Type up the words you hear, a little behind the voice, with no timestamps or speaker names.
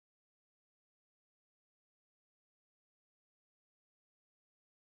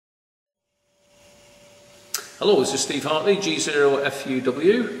Hello, this is Steve Hartley,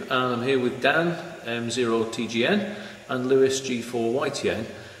 G0FUW, and I'm here with Dan, M0TGN, and Lewis, G4YTN,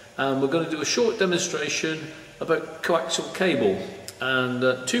 and we're going to do a short demonstration about coaxial cable.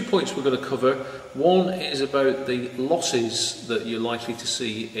 And 2 points we're going to cover. One is about the losses that you're likely to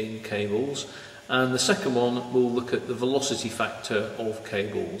see in cables, and the second one will look at the velocity factor of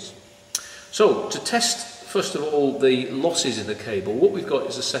cables. So, to test first of all the losses in the cable, what we've got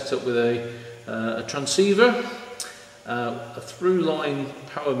is a setup with a transceiver, a through-line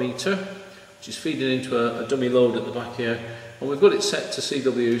power meter, which is feeding into a dummy load at the back here, and we've got it set to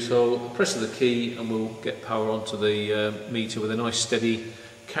CW, so press the key and we'll get power onto the meter with a nice steady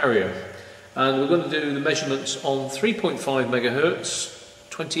carrier. And we're going to do the measurements on 3.5 MHz,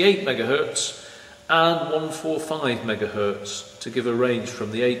 28 MHz and 145 MHz to give a range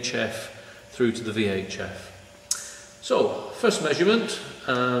from the HF through to the VHF. So, first measurement,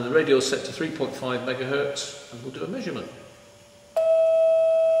 the radio is set to 3.5 MHz and we'll do a measurement.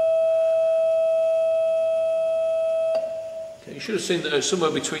 Okay, you should have seen that it's somewhere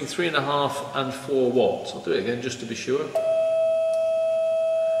between 3.5 and 4 watts. I'll do it again just to be sure.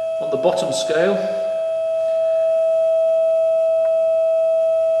 On the bottom scale,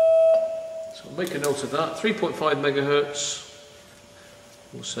 so I'll make a note of that, 3.5 MHz,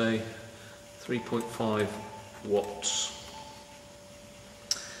 we'll say 3.5 watts.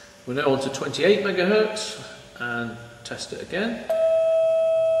 We're now on to 28 MHz and test it again.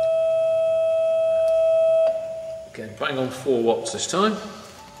 Again, bang on 4 watts this time.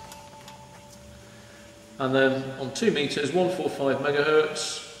 And then on 2 meters, 145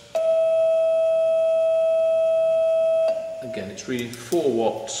 MHz. Again, it's reading 4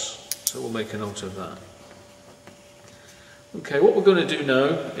 watts, so we'll make a note of that. Okay, what we're going to do now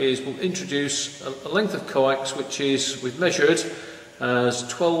is we'll introduce a length of coax which is, we've measured as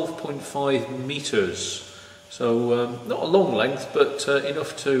 12.5 meters. So not a long length, but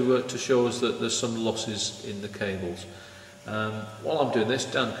enough to show us that there's some losses in the cables. While I'm doing this,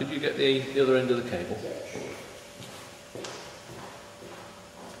 Dan, could you get the other end of the cable?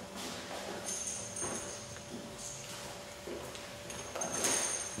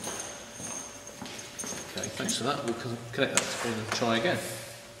 Okay, thanks for that. We'll connect that to phone and try again.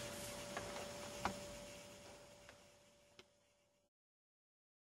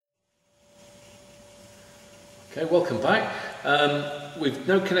 Okay, welcome back. We've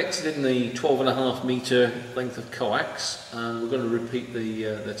now connected in the 12.5 metre length of coax, and we're going to repeat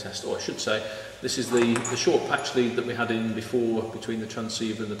the test. Or I should say, this is the short patch lead that we had in before between the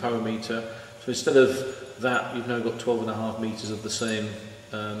transceiver and the power meter. So instead of that, you've now got 12.5 metres of the same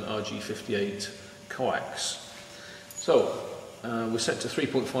RG58 coax. So we're set to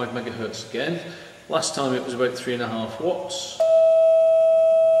 3.5 MHz again. Last time it was about 3.5 watts.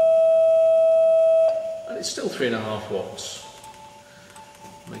 It's still 3.5 watts.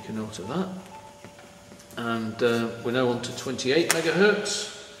 Make a note of that. And we're now on to 28 MHz.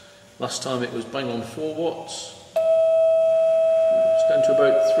 Last time it was bang on 4 watts. It's down to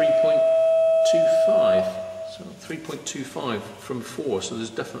about 3.25. So 3.25 from 4. So there's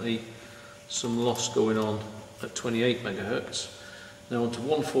definitely some loss going on at 28 MHz. Now on to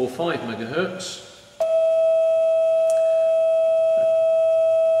 145 MHz.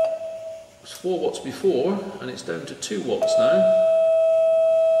 4 watts before, and it's down to 2 watts now.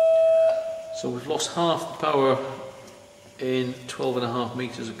 So we've lost half the power in 12.5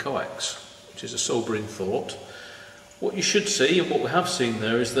 meters of coax, which is a sobering thought. What you should see, and what we have seen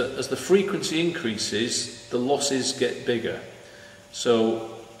there, is that as the frequency increases, the losses get bigger.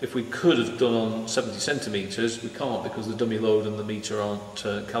 So if we could have done on 70 centimeters, we can't because the dummy load and the meter aren't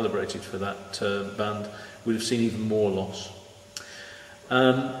calibrated for that band. We'd have seen even more loss.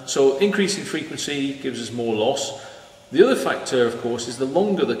 So increasing frequency gives us more loss. The other factor, of course, is the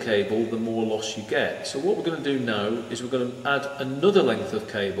longer the cable, the more loss you get. So what we're going to do now is we're going to add another length of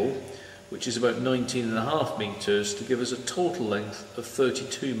cable, which is about 19.5 meters, to give us a total length of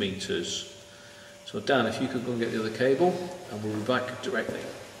 32 meters. So Dan, if you could go and get the other cable, and we'll be back directly.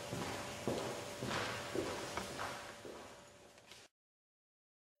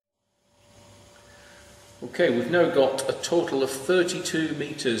 Okay, we've now got a total of 32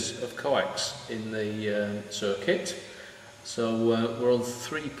 meters of coax in the circuit. So we're on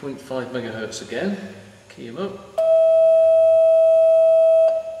 3.5 MHz again. Key them up.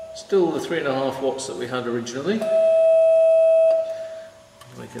 Still the 3.5 watts that we had originally.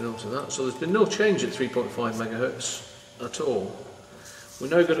 Make a note of that. So there's been no change at 3.5 MHz at all. We're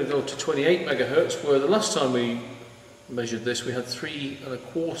now going to go to 28 MHz, where the last time we measured this we had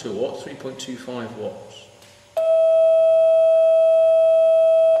 3.25 watts, 3.25 watts.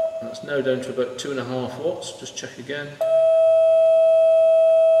 That's now down to about 2.5 watts. Just check again.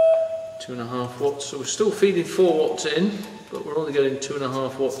 2.5 watts. So we're still feeding 4 watts in, but we're only getting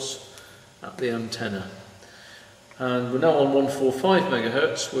 2.5 watts at the antenna. And we're now on 145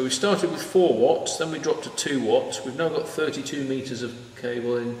 megahertz, where we started with 4 watts, then we dropped to 2 watts. We've now got 32 meters of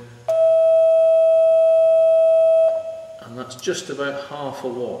cable in, and that's just about half a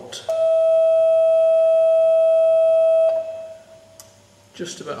watt.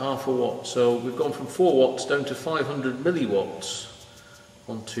 Just about half a watt. So we've gone from 4 watts down to 500 milliwatts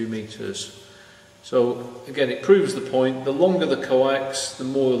on 2 meters. So again, it proves the point: the longer the coax, the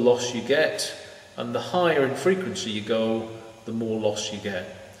more loss you get, and the higher in frequency you go, the more loss you get.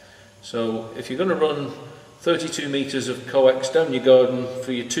 So if you're going to run 32 meters of coax down your garden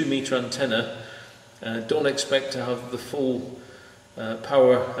for your 2 meter antenna, don't expect to have the full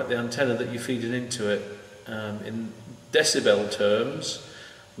power at the antenna that you're feeding into it. In decibel terms,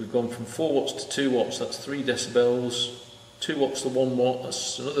 we've gone from 4 watts to 2 watts, that's 3 decibels. 2 watts to 1 watt,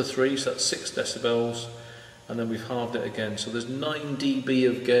 that's another 3, so that's 6 decibels. And then we've halved it again. So there's 9 dB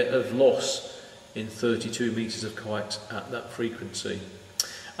of loss in 32 meters of coax at that frequency.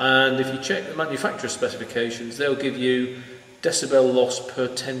 And if you check the manufacturer specifications, they'll give you decibel loss per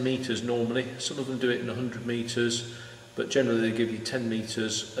 10 meters normally. Some of them do it in 100 meters, but generally they give you 10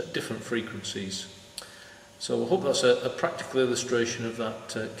 meters at different frequencies. So I hope that's a practical illustration of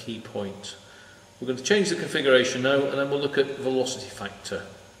that key point. We're going to change the configuration now, and then we'll look at velocity factor.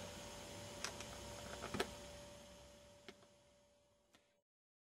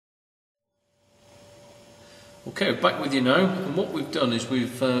 Okay, back with you now, and what we've done is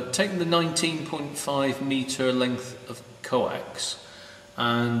we've taken the 19.5 metre length of coax,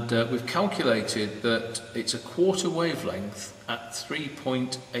 and we've calculated that it's a quarter wavelength at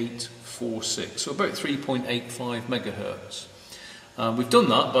 3.846, so about 3.85 megahertz. We've done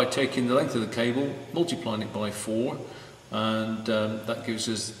that by taking the length of the cable, multiplying it by 4, and that gives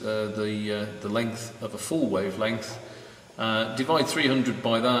us the length of a full wavelength. Divide 300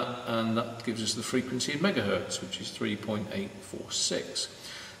 by that, and that gives us the frequency in megahertz, which is 3.846.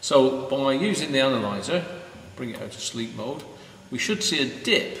 So by using the analyzer, bring it out of sleep mode, we should see a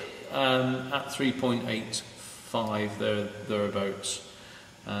dip at 3.85 thereabouts.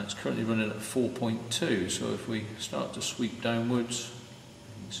 It's currently running at 4.2, so if we start to sweep downwards,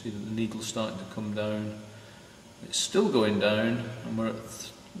 you can see that the needle's starting to come down. It's still going down, and we're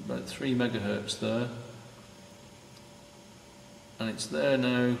at about 3 megahertz there. And it's there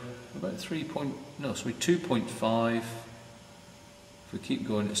now, about 2.5. If we keep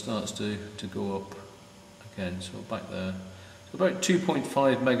going, it starts to go up again, so back there. So about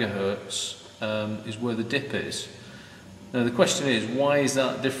 2.5 megahertz is where the dip is. Now the question is, why is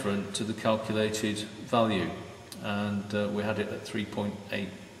that different to the calculated value? And we had it at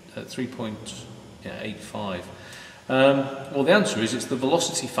 3.85. Well, the answer is it's the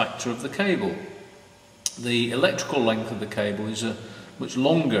velocity factor of the cable. The electrical length of the cable is much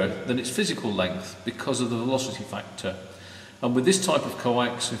longer than its physical length because of the velocity factor. And with this type of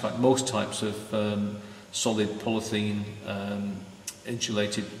coax, in fact most types of solid polythene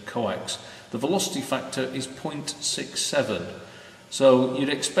insulated coax, the velocity factor is 0.67. So you'd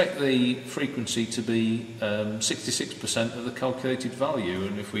expect the frequency to be 66% of the calculated value.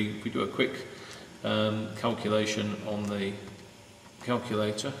 And if we do a quick calculation on the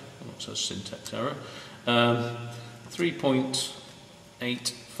calculator, that's a syntax error,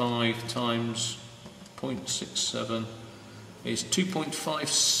 3.85 times 0.67 is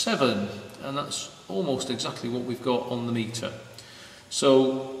 2.57, and that's almost exactly what we've got on the meter.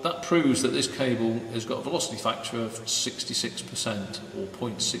 So that proves that this cable has got a velocity factor of 66% or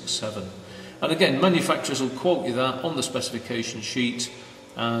 0.67. And again, manufacturers will quote you that on the specification sheet,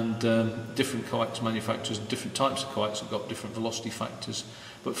 and different coax manufacturers and different types of coax have got different velocity factors.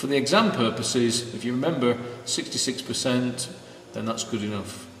 But for the exam purposes, if you remember 66%, then that's good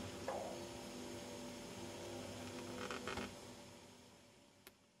enough.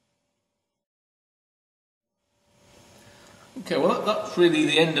 Okay, well that's really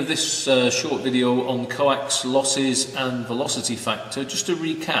the end of this short video on coax losses and velocity factor. Just to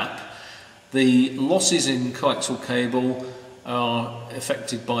recap, the losses in coaxial cable are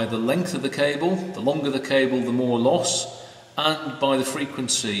affected by the length of the cable. The longer the cable, the more loss, and by the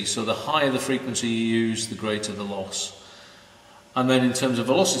frequency. So the higher the frequency you use, the greater the loss. And then in terms of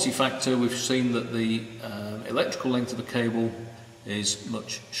velocity factor, we've seen that the electrical length of the cable is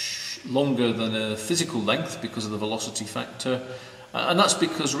much longer than a physical length because of the velocity factor, and that's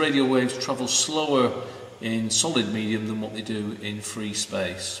because radio waves travel slower in solid medium than what they do in free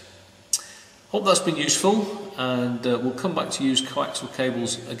space. Hope that's been useful, and we'll come back to use coaxial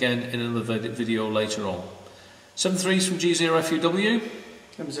cables again in another video later on. 7.3s from G0FUW,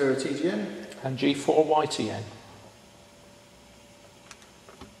 M0TGN and G4YTN.